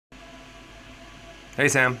Hey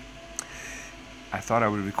Sam, I thought I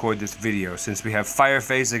would record this video since we have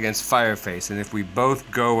FireFace against FireFace, and if we both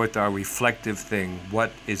go with our reflective thing,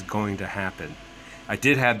 what is going to happen? I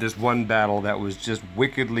did have this one battle that was just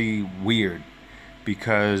wickedly weird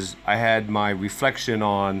because I had my reflection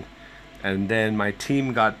on and then my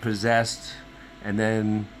team got possessed and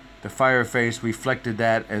then the FireFace reflected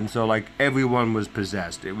that, and so like everyone was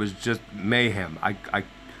possessed. It was just mayhem.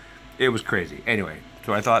 It was crazy. Anyway,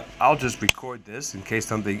 so I thought I'll just record this in case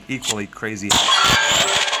something equally crazy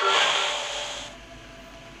happens.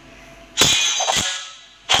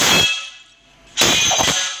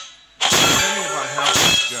 Depending upon how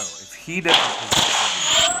things go, if he doesn't possess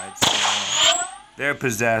everyone, right? So now they're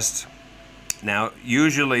possessed. Now,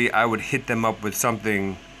 usually I would hit them up with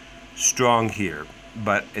something strong here,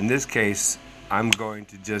 but in this case, I'm going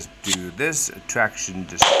to just do this attraction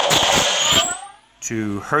just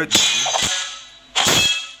to hurt them.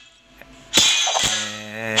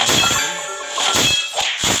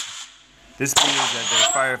 This means that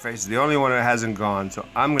their FireFace is the only one that hasn't gone, so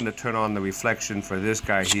I'm going to turn on the reflection for this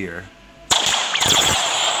guy here.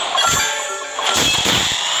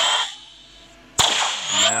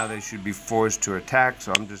 Now they should be forced to attack,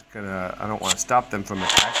 so I'm just going to, I don't want to stop them from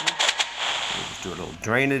attacking. We'll just do a little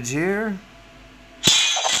drainage here.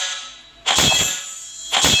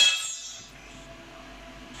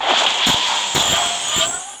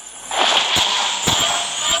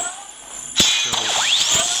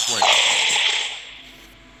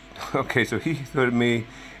 Okay, so he threw at me,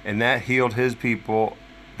 and that healed his people.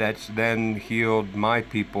 That's then healed my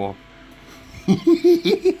people.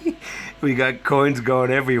 We got coins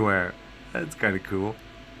going everywhere. That's kind of cool.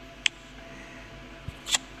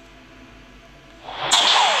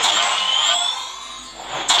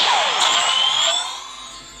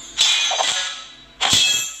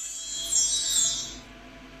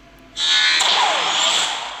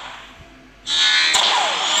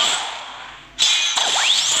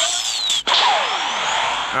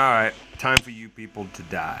 Alright, time for you people to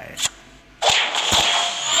die.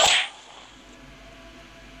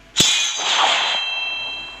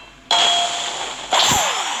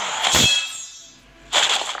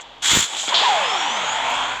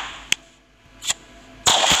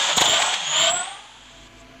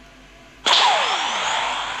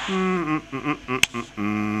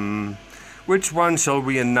 Which one shall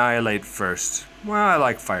we annihilate first? Well, I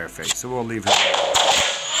like FireFace, so we'll leave him alone.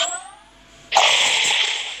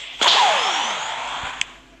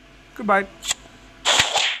 Goodbye.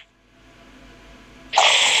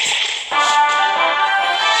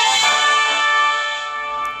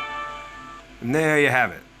 And there you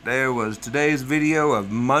have it. There was today's video of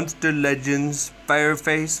Monster Legends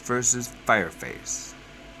FireFace versus FireFace.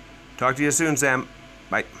 Talk to you soon, Sam.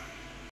 Bye.